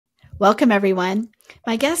Welcome, everyone.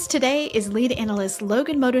 My guest today is Lead Analyst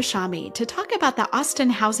Logan Mohtashami to talk about the Austin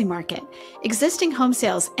housing market, existing home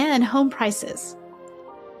sales, and home prices.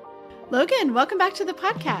 Logan, welcome back to the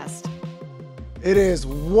podcast. It is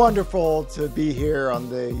wonderful to be here on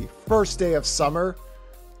the first day of summer.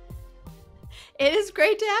 It is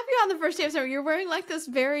great to have you on the first day of summer. You're wearing like this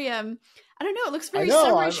very, I don't know, it looks very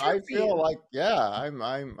summery shirt I for feel you. like,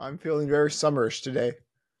 I'm feeling very summerish today.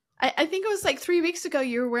 I think it was like 3 weeks ago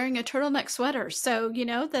you were wearing a turtleneck sweater. So, you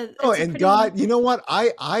know, God, you know what?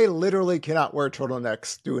 I literally cannot wear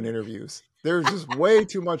turtlenecks doing interviews. There's just way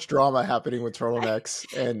too much drama happening with turtlenecks.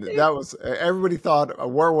 And that was, everybody thought,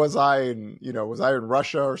 where was I? And, was I in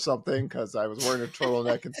Russia or something? Because I was wearing a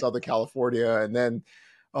turtleneck in Southern California. And then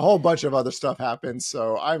a whole bunch of other stuff happened.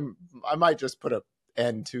 So I might just put an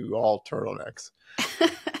end to all turtlenecks.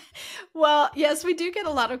 Well, yes, we do get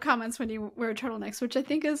a lot of comments when you wear turtlenecks, which I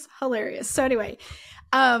think is hilarious. So anyway,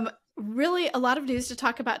 really a lot of news to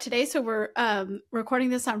talk about today. So we're recording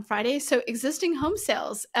this on Friday. So existing home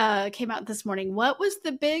sales came out this morning. What was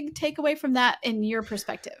the big takeaway from that in your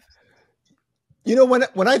perspective?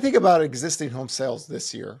 When I think about existing home sales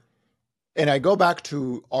this year, and I go back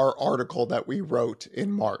to our article that we wrote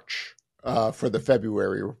in March for the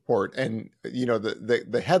February report, and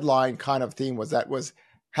the headline kind of theme was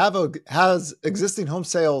has existing home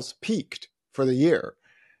sales peaked for the year?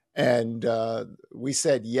 And we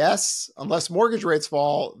said, yes, unless mortgage rates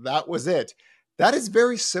fall, that was it. That is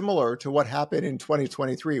very similar to what happened in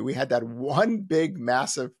 2023. We had that one big,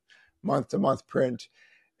 massive month-to-month print,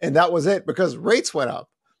 and that was it because rates went up.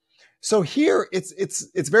 So here,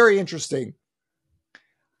 it's very interesting.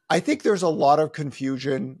 I think there's a lot of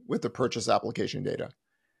confusion with the purchase application data.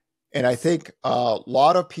 And I think a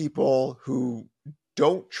lot of people who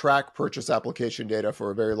don't track purchase application data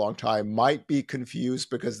for a very long time might be confused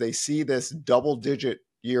because they see this double-digit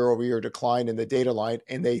year-over-year decline in the data line,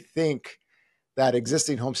 and they think that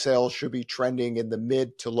existing home sales should be trending in the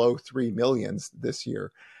mid to low 3 millions this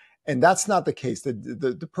year. And that's not the case.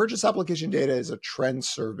 The purchase application data is a trend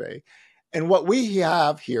survey. And what we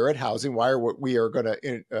have here at HousingWire, what we are going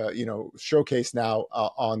to showcase now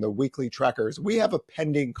on the weekly trackers, we have a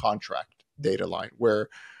pending contract data line where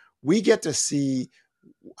we get to see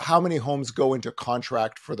how many homes go into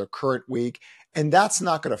contract for the current week. And that's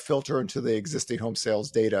not going to filter into the existing home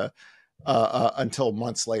sales data until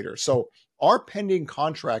months later. So our pending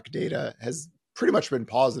contract data has pretty much been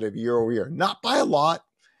positive year over year, not by a lot,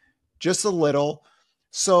 just a little.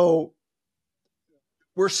 So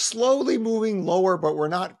we're slowly moving lower, but we're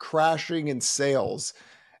not crashing in sales.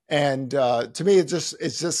 And to me, it's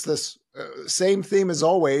just this same theme as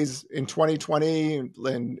always in 2020, in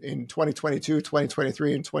 2022,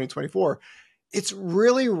 2023, and 2024. It's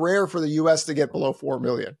really rare for the U.S. to get below 4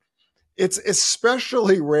 million. It's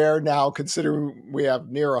especially rare now considering we have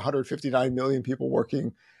near 159 million people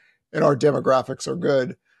working and our demographics are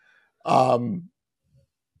good.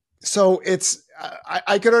 So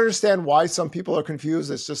I can understand why some people are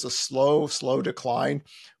confused. It's just a slow decline,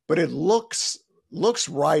 but it looks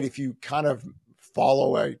right if you kind of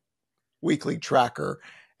follow a weekly tracker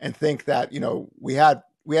and think that, we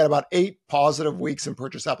had about 8 positive weeks in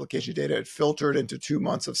purchase application data. It filtered into 2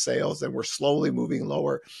 months of sales, and we're slowly moving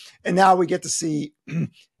lower. And now we get to see,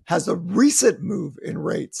 has the recent move in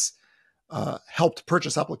rates helped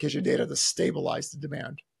purchase application data to stabilize the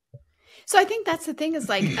demand? So I think that's the thing is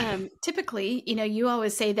like, typically, you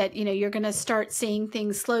always say that, you're going to start seeing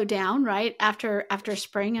things slow down, right? After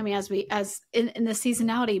spring. I mean, as in the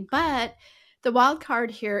seasonality, but the wild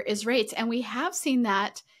card here is rates. And we have seen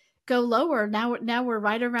that go lower. Now we're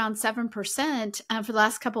right around 7% for the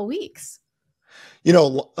last couple of weeks.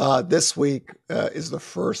 This week is the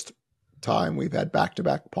first time we've had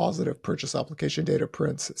back-to-back positive purchase application data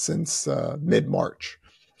prints since mid-March.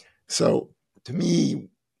 So to me,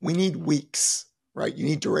 we need weeks, right? You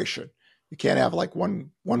need duration. You can't have like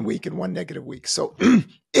one week and one negative week. So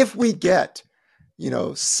if we get,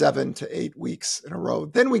 7 to 8 weeks in a row,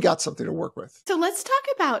 then we got something to work with. So let's talk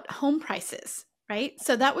about home prices, right?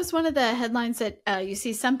 So that was one of the headlines that you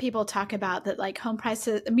see some people talk about, that like home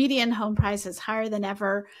prices, median home price is higher than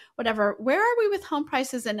ever, whatever. Where are we with home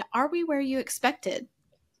prices, and are we where you expected?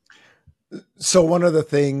 So one of the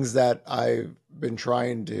things that I've been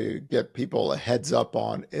trying to get people a heads up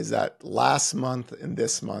on is that last month and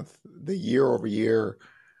this month, the year over year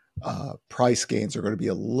price gains are going to be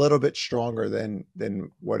a little bit stronger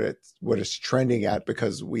than what it's trending at,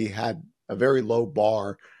 because we had a very low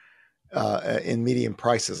bar in median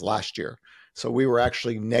prices last year. So we were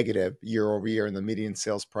actually negative year over year in the median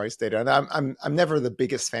sales price data. And I'm never the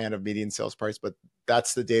biggest fan of median sales price, but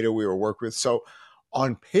that's the data we were working with. So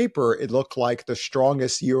on paper, it looked like the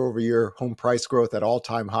strongest year-over-year home price growth at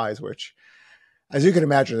all-time highs, which, as you can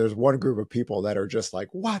imagine, there's one group of people that are just like,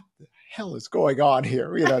 what the hell is going on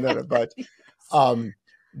here? No. But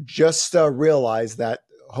just realize that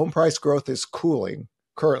home price growth is cooling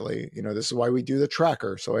currently. This is why we do the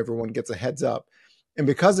tracker, so everyone gets a heads up. And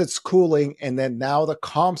because it's cooling, and then now the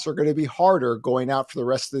comps are going to be harder going out for the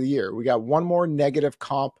rest of the year. We got one more negative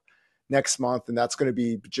comp next month, and that's going to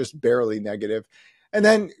be just barely negative. And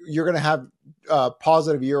then you're going to have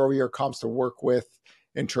positive year-over-year comps to work with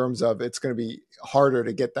in terms of it's going to be harder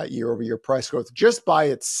to get that year-over-year price growth. Just by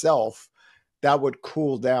itself, that would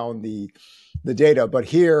cool down the data. But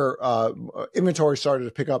here, inventory started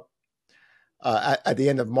to pick up at the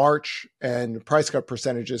end of March, and price cut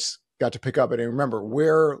percentages got to pick up. And remember,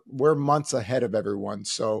 we're months ahead of everyone,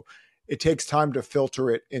 so it takes time to filter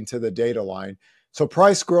it into the data line. So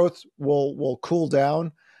price growth will cool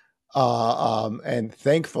down, and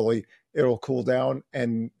thankfully it'll cool down.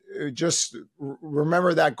 And just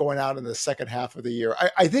remember that going out in the second half of the year.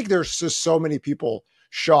 I think there's just so many people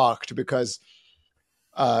shocked because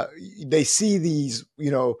they see these,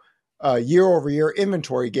 year-over-year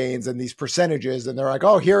inventory gains and these percentages, and they're like,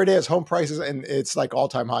 oh, here it is, home prices, and it's like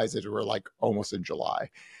all-time highs that were like almost in July,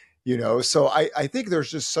 So I think there's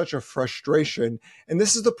just such a frustration, and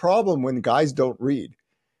this is the problem when guys don't read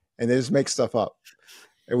and they just make stuff up.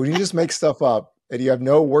 And when you just make stuff up and you have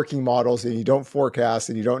no working models and you don't forecast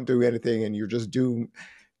and you don't do anything and you're just doomed.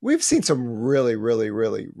 We've seen some really, really,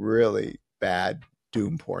 really, really bad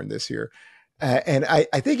doom porn this year. And I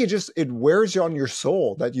think it wears you on your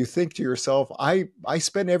soul that you think to yourself, I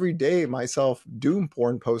spend every day myself doom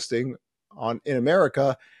porn posting in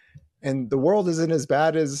America, and the world isn't as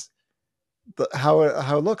bad as how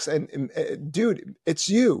it looks. And dude, it's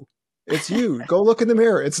you. It's you. Go look in the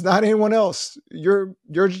mirror. It's not anyone else. You're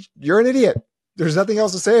an idiot. There's nothing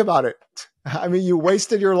else to say about it. I mean, you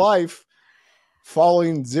wasted your life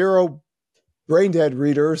following zero brain dead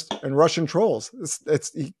readers and Russian trolls.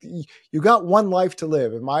 You got one life to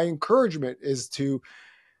live. And my encouragement is to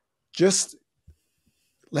just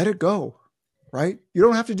let it go, right? You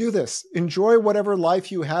don't have to do this. Enjoy whatever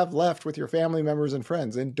life you have left with your family members and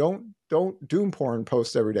friends, and don't doom porn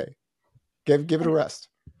post every day. Give it a rest.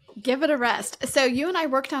 Give it a rest. So you and I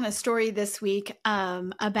worked on a story this week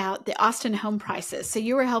about the Austin home prices. So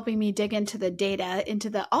you were helping me dig into the data, into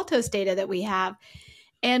the Altos data that we have.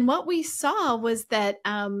 And what we saw was that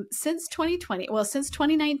since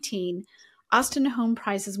 2019, Austin home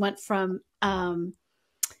prices went from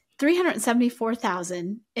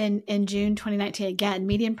 $374,000 in June 2019, again,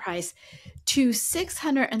 median price, to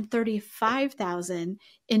 $635,000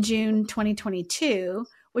 in June 2022,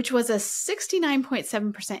 which was a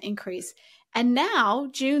 69.7% increase. And now,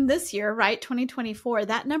 June this year, right, 2024,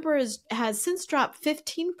 that number has since dropped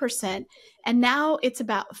 15%, and now it's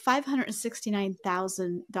about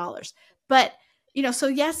 $569,000. But, so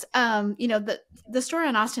yes, the story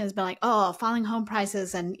on Austin has been like, oh, falling home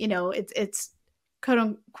prices, and, it's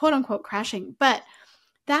quote unquote crashing. But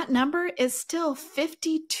that number is still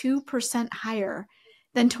 52% higher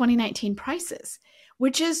than 2019 prices,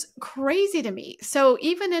 which is crazy to me. So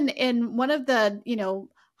even in one of the,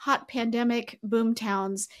 hot pandemic boom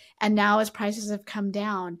towns, and now as prices have come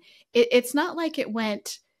down, it's not like it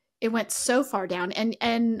went so far down.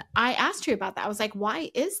 And I asked you about that. I was like, why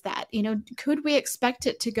is that? Could we expect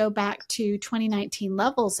it to go back to 2019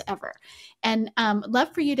 levels ever? And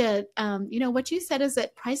love for you to, what you said is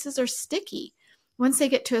that prices are sticky once they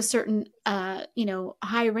get to a certain,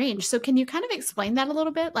 high range. So can you kind of explain that a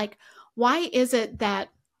little bit? Like, why is it that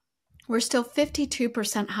we're still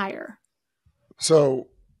 52% higher? So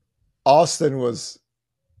Austin was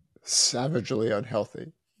savagely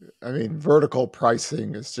unhealthy. I mean, vertical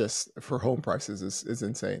pricing is just, for home prices, is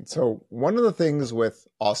insane. So one of the things with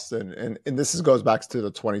Austin, and this goes back to the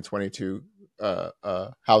 2022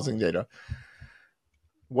 housing data.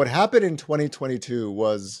 What happened in 2022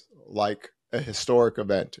 was like a historic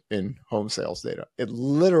event in home sales data. It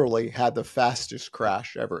literally had the fastest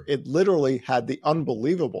crash ever. It literally had the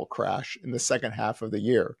unbelievable crash in the second half of the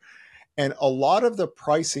year. And a lot of the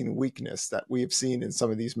pricing weakness that we have seen in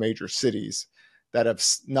some of these major cities that have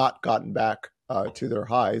not gotten back to their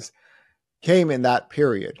highs came in that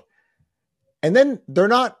period. And then they're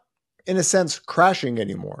not, in a sense, crashing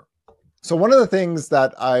anymore. So one of the things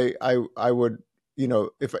that I would,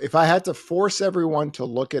 if I had to force everyone to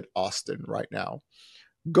look at Austin right now,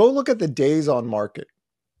 go look at the days on market.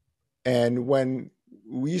 And when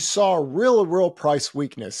we saw real price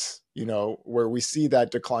weakness, where we see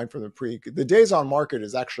that decline from the days on market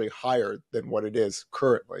is actually higher than what it is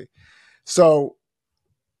currently. So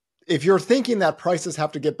if you're thinking that prices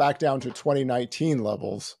have to get back down to 2019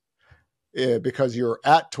 levels because you're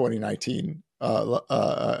at 2019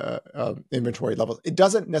 inventory levels, it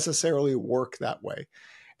doesn't necessarily work that way.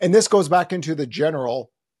 And this goes back into the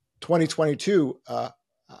general 2022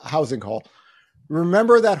 housing call.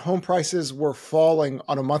 Remember that home prices were falling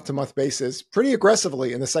on a month-to-month basis pretty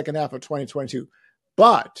aggressively in the second half of 2022.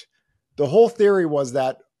 But the whole theory was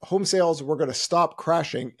that home sales were going to stop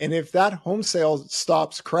crashing. And if that home sales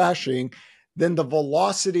stops crashing, then the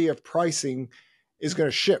velocity of pricing is going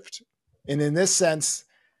to shift. And in this sense,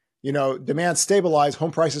 demand stabilized,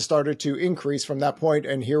 home prices started to increase from that point,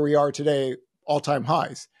 and here we are today, all-time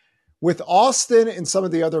highs. With Austin and some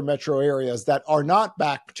of the other metro areas that are not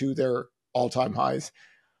back to their all-time highs,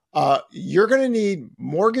 you're going to need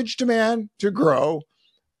mortgage demand to grow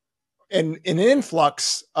and an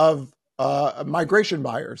influx of migration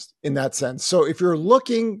buyers in that sense. So if you're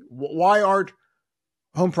looking, why aren't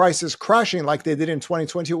home prices crashing like they did in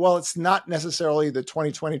 2020? Well, it's not necessarily the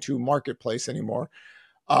 2022 marketplace anymore.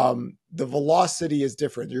 The velocity is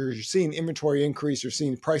different. You're seeing inventory increase, you're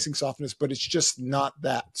seeing pricing softness, but it's just not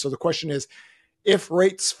that. So the question is, if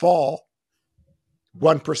rates fall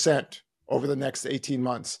 1% over the next 18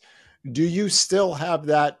 months, do you still have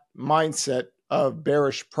that mindset of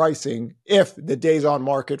bearish pricing if the days on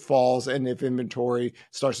market falls and if inventory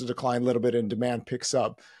starts to decline a little bit and demand picks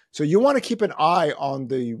up? So you want to keep an eye on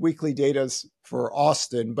the weekly data for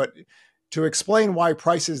Austin, but to explain why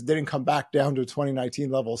prices didn't come back down to 2019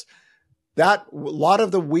 levels, that a lot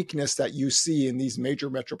of the weakness that you see in these major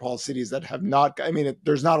metropolitan cities that have not,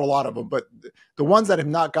 there's not a lot of them, but the ones that have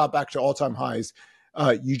not got back to all-time highs,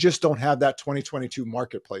 you just don't have that 2022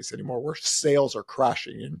 marketplace anymore where sales are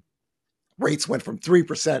crashing and rates went from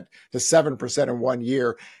 3% to 7% in 1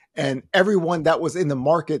 year. And everyone that was in the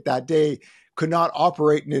market that day could not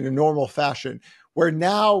operate in a normal fashion, where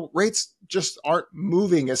now rates just aren't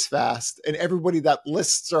moving as fast. And everybody that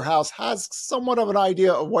lists their house has somewhat of an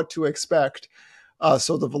idea of what to expect.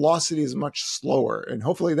 So the velocity is much slower. And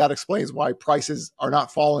hopefully that explains why prices are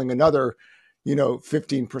not falling another,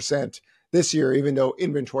 15% this year, even though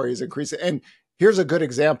inventory is increasing. And here's a good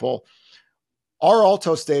example. Our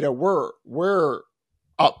Altos data, we're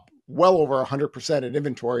up well over 100% in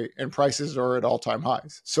inventory, and prices are at all-time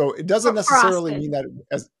highs. So it doesn't necessarily mean that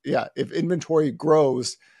if inventory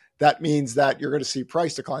grows, that means that you're going to see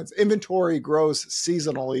price declines. Inventory grows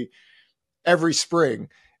seasonally every spring.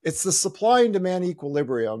 It's the supply and demand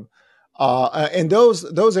equilibrium. And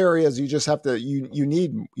those areas you just have to, you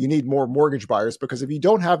need more mortgage buyers, because if you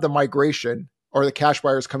don't have the migration or the cash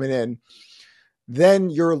buyers coming in, then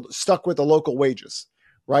you're stuck with the local wages,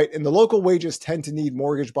 right? And the local wages tend to need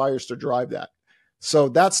mortgage buyers to drive that. So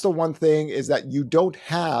that's the one thing, is that you don't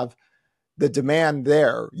have the demand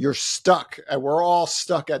there. You're stuck, and we're all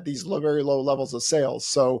stuck at these very low levels of sales.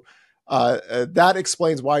 So that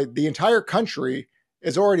explains why the entire country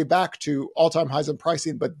is already back to all-time highs in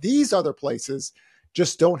pricing, but these other places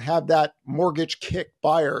just don't have that mortgage kick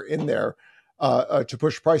buyer in there to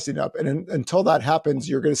push pricing up. And until that happens,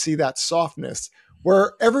 you're going to see that softness,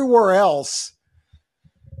 where everywhere else,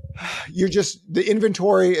 the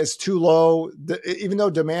inventory is too low. Even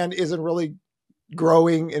though demand isn't really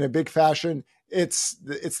growing in a big fashion, it's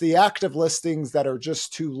the active listings that are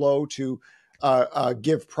just too low to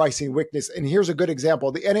give pricing weakness. And here's a good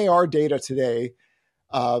example. The NAR data today,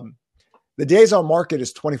 the days on market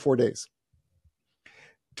is 24 days.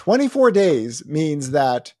 24 days means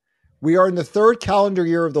that we are in the third calendar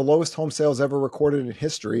year of the lowest home sales ever recorded in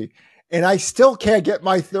history, and I still can't get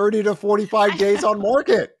my 30 to 45 days on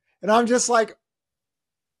market. And I'm just like,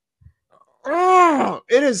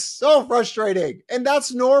 it is so frustrating. And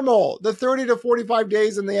that's normal. The 30 to 45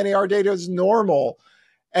 days in the NAR data is normal.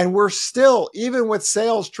 And we're still, even with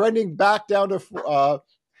sales trending back down to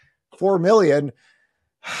 4 million,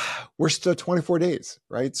 we're still 24 days,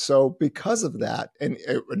 right? So because of that, and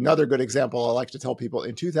another good example I like to tell people,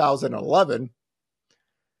 in 2011,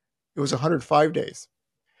 it was 105 days.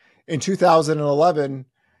 In 2011,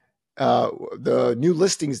 the new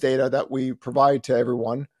listings data that we provide to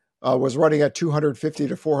everyone was running at 250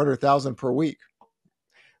 to 400,000 per week.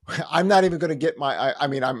 I'm not even going to get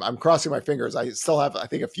I'm crossing my fingers. I still have, I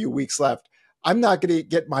think, a few weeks left. I'm not going to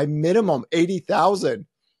get my minimum 80,000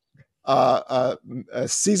 a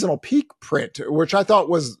seasonal peak print, which I thought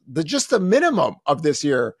was just the minimum of this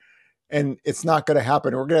year. And it's not going to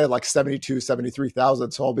happen. We're going to have like 72,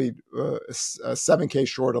 73,000. So I'll be 7K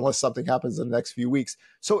short unless something happens in the next few weeks.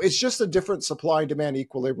 So it's just a different supply and demand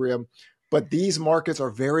equilibrium. But these markets are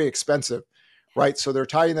very expensive. right? So they're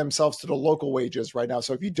tying themselves to the local wages right now.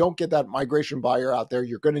 So if you don't get that migration buyer out there,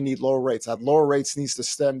 you're going to need lower rates. That lower rates needs to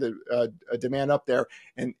stem the demand up there.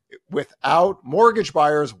 And without mortgage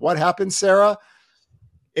buyers, what happens, Sarah?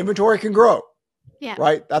 Inventory can grow. Yeah.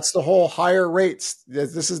 Right. That's the whole higher rates.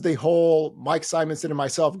 This is the whole Mike Simonson and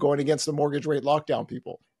myself going against the mortgage rate lockdown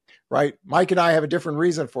people. Right. Mike and I have a different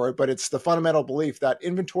reason for it, but it's the fundamental belief that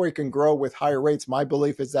inventory can grow with higher rates. My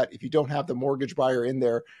belief is that if you don't have the mortgage buyer in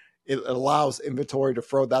there, it allows inventory to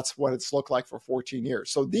flow. That's what it's looked like for 14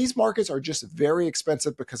 years. So these markets are just very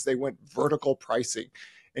expensive because they went vertical pricing.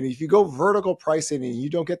 And if you go vertical pricing and you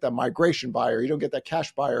don't get that migration buyer, you don't get that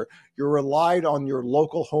cash buyer, you're relied on your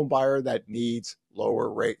local home buyer that needs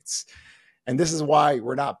lower rates. And this is why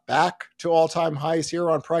we're not back to all-time highs here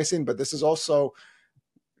on pricing, but this is also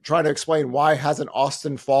trying to explain why hasn't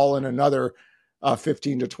Austin fallen another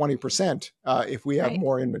 15 to 20% if we have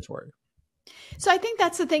more inventory. So I think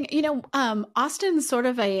that's the thing, Austin's sort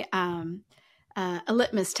of a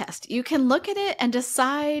litmus test. You can look at it and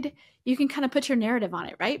decide, you can kind of put your narrative on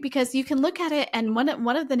it, right? Because you can look at it and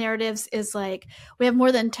one of the narratives is like, we have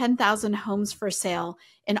more than 10,000 homes for sale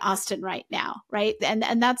in Austin right now, right?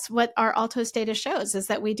 And that's what our Altos data shows, is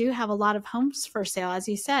that we do have a lot of homes for sale, as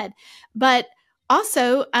you said. But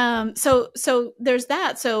also, so there's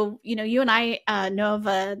that. So, you and I know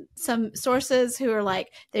of some sources who are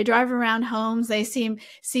like, they drive around homes, they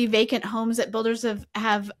see vacant homes that builders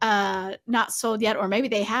have not sold yet, or maybe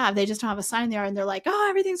they have, they just don't have a sign there, and they're like, oh,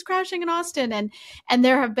 everything's crashing in Austin. And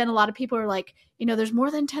there have been a lot of people who are like, there's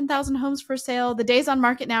more than 10,000 homes for sale. The days on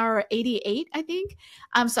market now are 88, I think.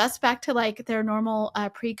 So that's back to like their normal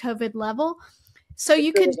pre-COVID level. So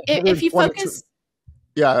you could, if you focus.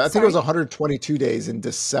 Yeah, I think it was 122 days in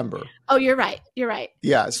December. Oh, you're right. You're right.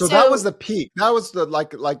 Yeah, so that was the peak. That was the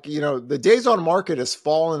the days on market has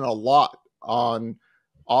fallen a lot on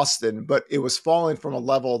Austin, but it was falling from a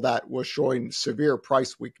level that was showing severe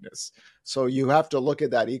price weakness. So you have to look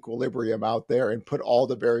at that equilibrium out there and put all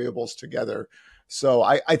the variables together. So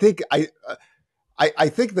I think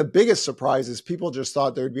the biggest surprise is people just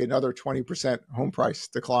thought there'd be another 20% home price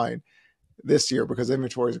decline this year because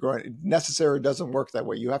inventory is growing. It necessarily doesn't work that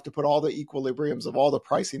way. You have to put all the equilibriums of all the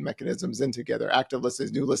pricing mechanisms in together: active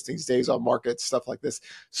listings, new listings, days on market, stuff like this.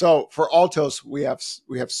 So for Altos, we have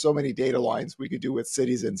so many data lines we could do with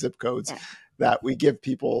cities and zip codes that we give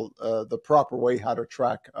people the proper way how to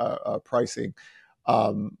track pricing.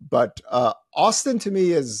 But Austin to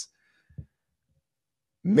me is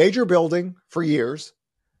major building for years.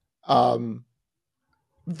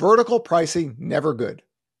 Vertical pricing, never good.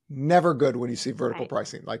 Never good when you see vertical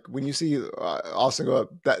pricing. Like when you see Austin go up,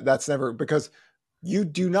 that's never, because you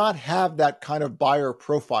do not have that kind of buyer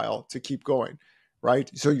profile to keep going,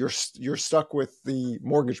 right? So you're stuck with the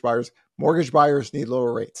mortgage buyers. Mortgage buyers need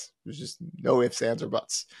lower rates. There's just no ifs, ands, or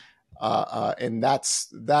buts. And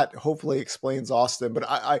that hopefully explains Austin. But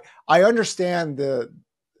I understand the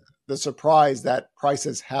surprise that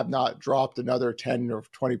prices have not dropped another 10 or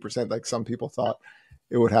 20% like some people thought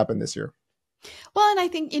it would happen this year. Well, and I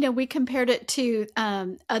think, we compared it to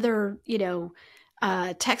other,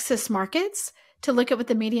 Texas markets to look at what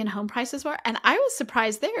the median home prices were. And I was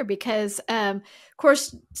surprised there because, of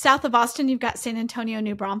course, south of Austin, you've got San Antonio,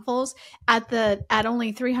 New Braunfels at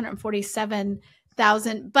only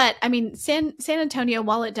 347,000. But I mean, San Antonio,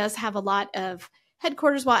 while it does have a lot of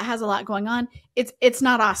headquarters, while it has a lot going on, it's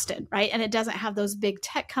not Austin, right? And it doesn't have those big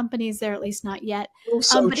tech companies there, at least not yet.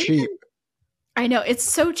 So cheap. I know, it's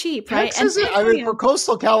so cheap, right? Texas, for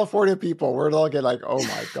coastal California people, we're looking like, oh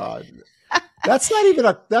my God, that's not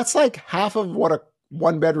even that's like half of what a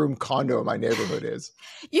 1-bedroom condo in my neighborhood is.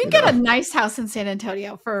 You can get a nice house in San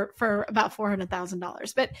Antonio for about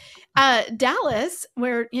 $400,000. But Dallas,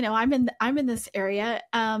 where I'm in this area,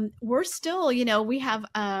 we're still, we have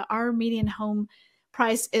our median home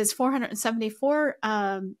price is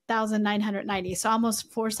 $474,990, so almost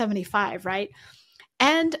 $475,000, right?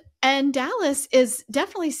 And Dallas is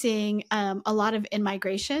definitely seeing a lot of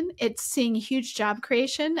in-migration. It's seeing huge job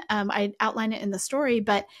creation. I outline it in the story,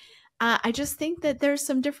 but I just think that there's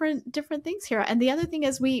some different things here. And the other thing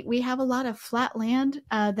is we have a lot of flat land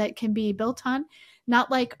that can be built on. Not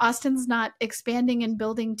like Austin's not expanding and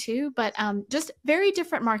building too, but just very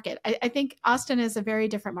different market. I think Austin is a very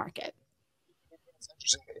different market. It's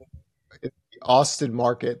interesting. It's the Austin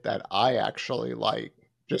market that I actually like,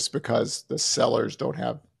 just because the sellers don't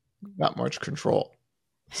have that much control.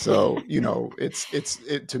 So,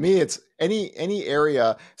 to me, it's any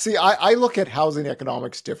area. See, I look at housing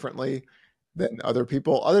economics differently than other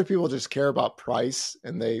people. Other people just care about price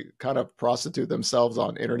and they kind of prostitute themselves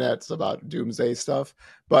on internets about doomsday stuff.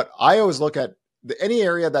 But I always look at any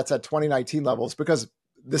area that's at 2019 levels, because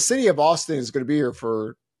the city of Austin is going to be here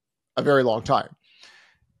for a very long time.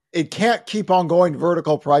 It can't keep on going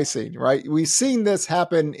vertical pricing, right? We've seen this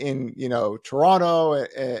happen in, Toronto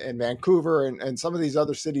and Vancouver and some of these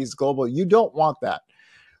other cities globally. You don't want that,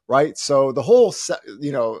 right? So the whole,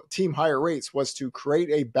 team higher rates was to create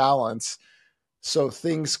a balance so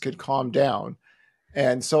things could calm down.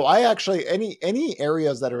 And so I actually, any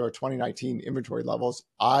areas that are 2019 inventory levels,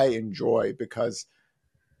 I enjoy, because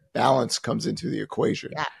balance comes into the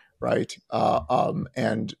equation, right?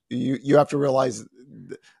 And you have to realize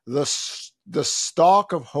the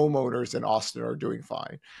stock of homeowners in Austin are doing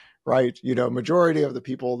fine, right? Majority of the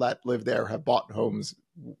people that live there have bought homes,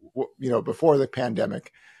 before the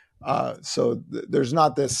pandemic. So there's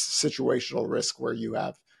not this situational risk where you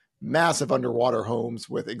have massive underwater homes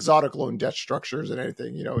with exotic loan debt structures and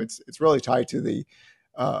anything. It's really tied to the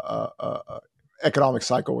economic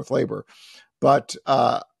cycle with labor. But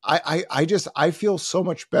I feel so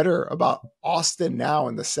much better about Austin now,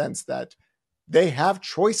 in the sense that they have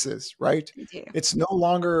choices, right? It's no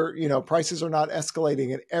longer, prices are not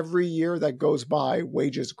escalating, and every year that goes by,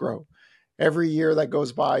 wages grow. Every year that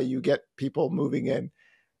goes by, you get people moving in.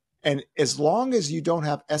 And as long as you don't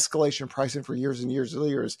have escalation pricing for years and years and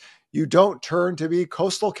years, you don't turn to be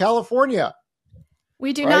coastal California.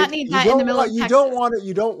 We do not need that in the middle of Texas.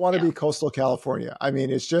 You don't want to be coastal California. I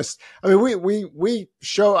mean, it's just, I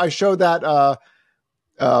showed that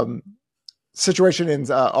situation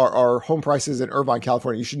in our home prices in Irvine,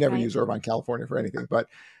 California. You should never use Irvine, California for anything, but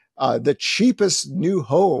the cheapest new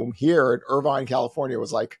home here in Irvine, California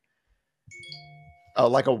was like a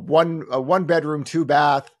one bedroom, 2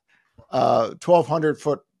 bath, 1,200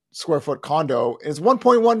 square foot condo is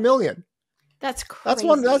 1.1 million. That's crazy.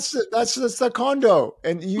 That's just a condo.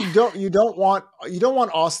 And you don't want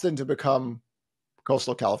Austin to become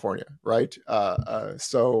coastal California, right? That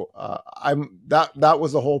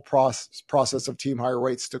was the whole process of team higher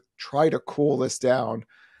rates, to try to cool this down.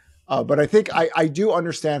 But I think I do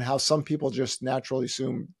understand how some people just naturally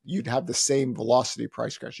assume you'd have the same velocity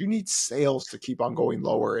price crash. You need sales to keep on going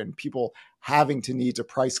lower, and people having to need to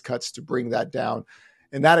price cuts to bring that down.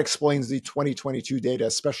 And that explains the 2022 data,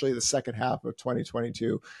 especially the second half of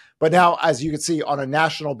 2022. But now, as you can see, on a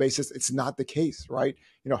national basis, it's not the case, right?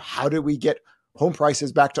 How did we get home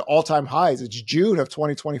prices back to all-time highs? It's June of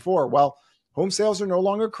 2024. Well, home sales are no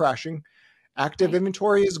longer crashing. Active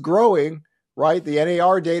inventory is growing, right? The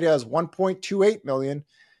NAR data is 1.28 million.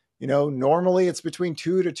 Normally it's between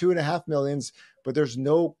 2 to 2.5 millions, but there's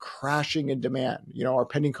no crashing in demand. Our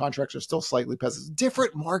pending contracts are still slightly positive.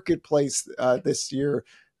 Different marketplace this year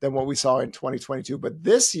than what we saw in 2022. But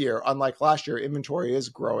this year, unlike last year, inventory is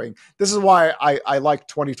growing. This is why I like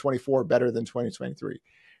 2024 better than 2023,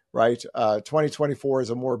 right? 2024 is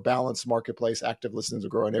a more balanced marketplace. Active listings are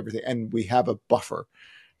growing, everything. And we have a buffer,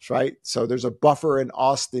 right? So there's a buffer in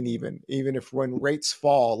Austin, even if when rates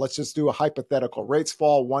fall, let's just do a hypothetical. Rates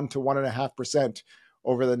fall 1 to 1.5%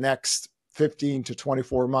 over the next 15 to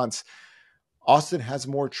 24 months. Austin has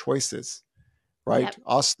more choices, right?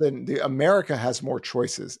 Yep. America has more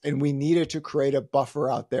choices, and we needed to create a buffer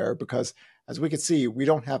out there, because as we can see, we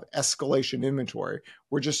don't have escalation inventory.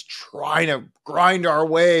 We're just trying to grind our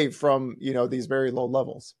way from, these very low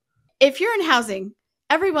levels. If you're in housing,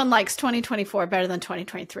 everyone likes 2024 better than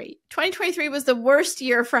 2023. 2023 was the worst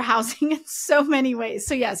year for housing in so many ways.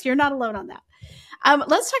 So yes, you're not alone on that.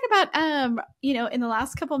 Let's talk about, in the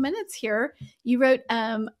last couple of minutes here, you wrote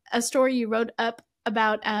a story you wrote up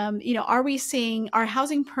about, are we seeing our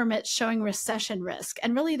housing permits showing recession risk?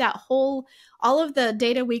 And really all of the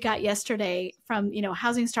data we got yesterday from,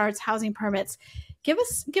 housing starts, housing permits, give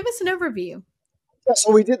us an overview.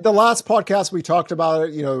 So we did the last podcast, we talked about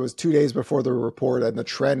it, it was 2 days before the report, and the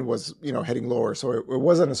trend was, heading lower. So it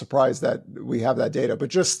wasn't a surprise that we have that data,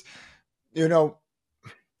 but just,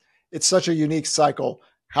 it's such a unique cycle.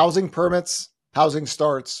 Housing permits, housing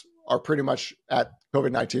starts are pretty much at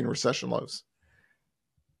COVID-19 recession lows.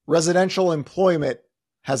 Residential employment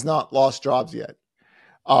has not lost jobs yet.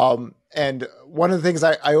 And one of the things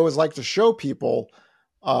I always like to show people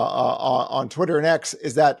on Twitter and X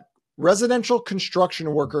is that residential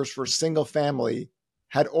construction workers for single family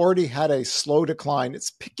had already had a slow decline.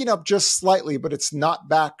 It's picking up just slightly, but it's not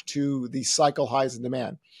back to the cycle highs in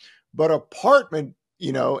demand. But apartment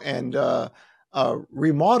and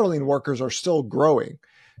remodeling workers are still growing.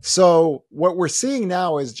 So what we're seeing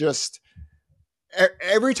now is just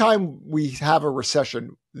every time we have a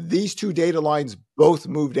recession, these two data lines both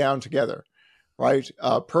move down together, right?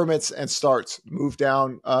 Permits and starts move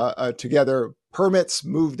down together. Permits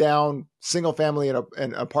move down, single family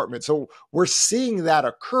and apartment. So we're seeing that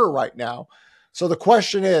occur right now. So the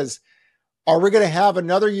question is, are we going to have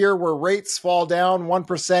another year where rates fall down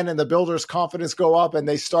 1% and the builders' confidence go up and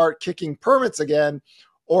they start kicking permits again?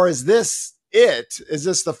 Or is this it? Is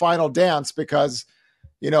this the final dance? Because,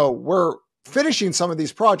 we're finishing some of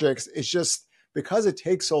these projects. It's just because it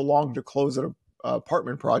takes so long to close an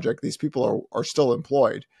apartment project, these people are still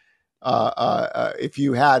employed. If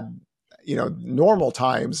you had, normal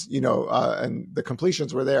times, and the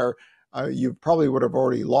completions were there, you probably would have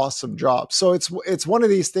already lost some jobs. So it's one of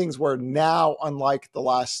these things where now, unlike the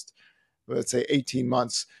last, let's say 18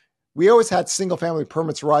 months, we always had single family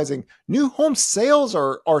permits rising. New home sales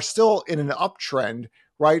are still in an uptrend,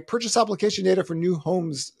 right? Purchase application data for new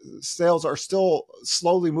homes sales are still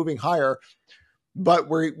slowly moving higher, but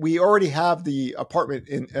we already have the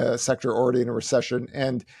apartment sector already in a recession.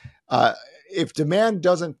 And if demand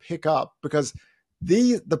doesn't pick up, because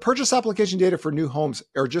the purchase application data for new homes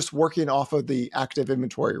are just working off of the active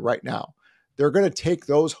inventory right now. They're going to take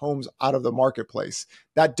those homes out of the marketplace.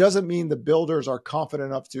 That doesn't mean the builders are confident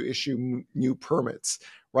enough to issue new permits,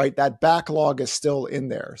 right? That backlog is still in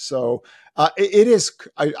there. So it is,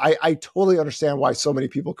 I totally understand why so many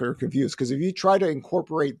people are confused, because if you try to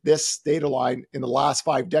incorporate this data line in the last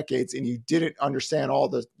 5 decades and you didn't understand all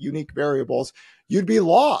the unique variables, you'd be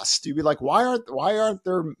lost. You'd be like, why aren't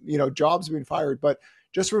there, jobs being fired? But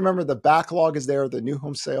just remember, the backlog is there. The new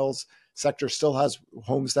home sales sector still has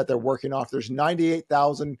homes that they're working off. There's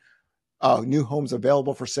 98,000 new homes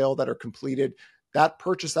available for sale that are completed. That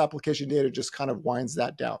purchase application data just kind of winds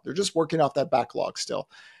that down. They're just working off that backlog still.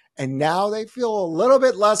 And now they feel a little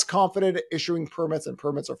bit less confident issuing permits, and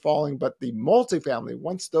permits are falling. But the multifamily,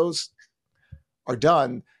 once those are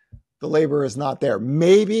done, the labor is not there.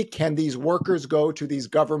 Maybe can these workers go to these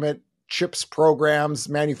government CHIPS programs,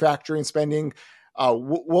 manufacturing spending?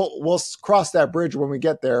 We'll cross that bridge when we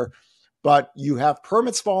get there. But you have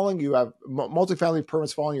permits falling, you have multifamily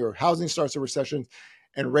permits falling, your housing starts a recession,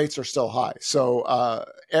 and rates are still high. So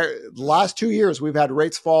the last 2 years, we've had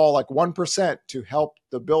rates fall like 1% to help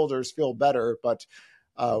the builders feel better. But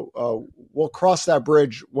we'll cross that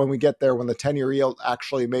bridge when we get there, when the 10-year yield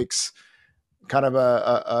actually makes kind of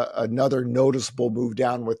another noticeable move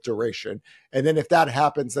down with duration. And then if that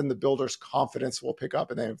happens, then the builder's confidence will pick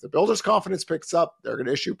up. And then if the builder's confidence picks up, they're going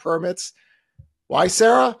to issue permits. Why,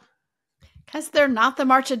 Sarah? Because they're not the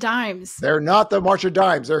March of Dimes. They're not the March of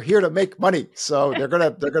Dimes. They're here to make money. So they're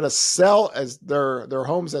gonna sell as their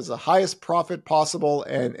homes as the highest profit possible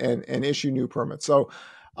and issue new permits. So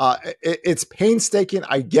it's painstaking.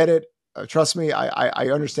 I get it. Trust me, I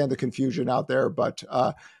understand the confusion out there, but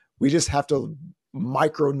we just have to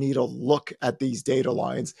micro needle look at these data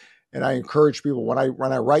lines. And I encourage people, when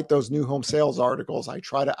I write those new home sales articles, I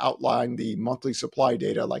try to outline the monthly supply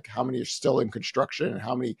data, like how many are still in construction and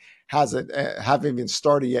how many haven't even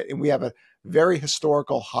started yet. And we have a very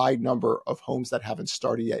historical high number of homes that haven't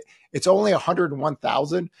started yet. It's only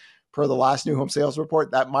 101,000 per the last new home sales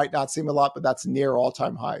report. That might not seem a lot, but that's near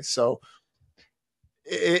all-time high. So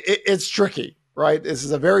it's tricky. Right? This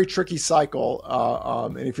is a very tricky cycle.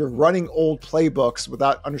 And if you're running old playbooks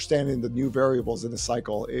without understanding the new variables in the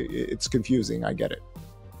cycle, it's confusing. I get it.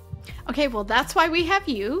 Okay, well, that's why we have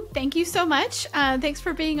you. Thank you so much. Thanks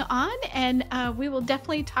for being on. And we will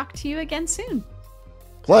definitely talk to you again soon.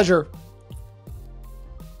 Pleasure.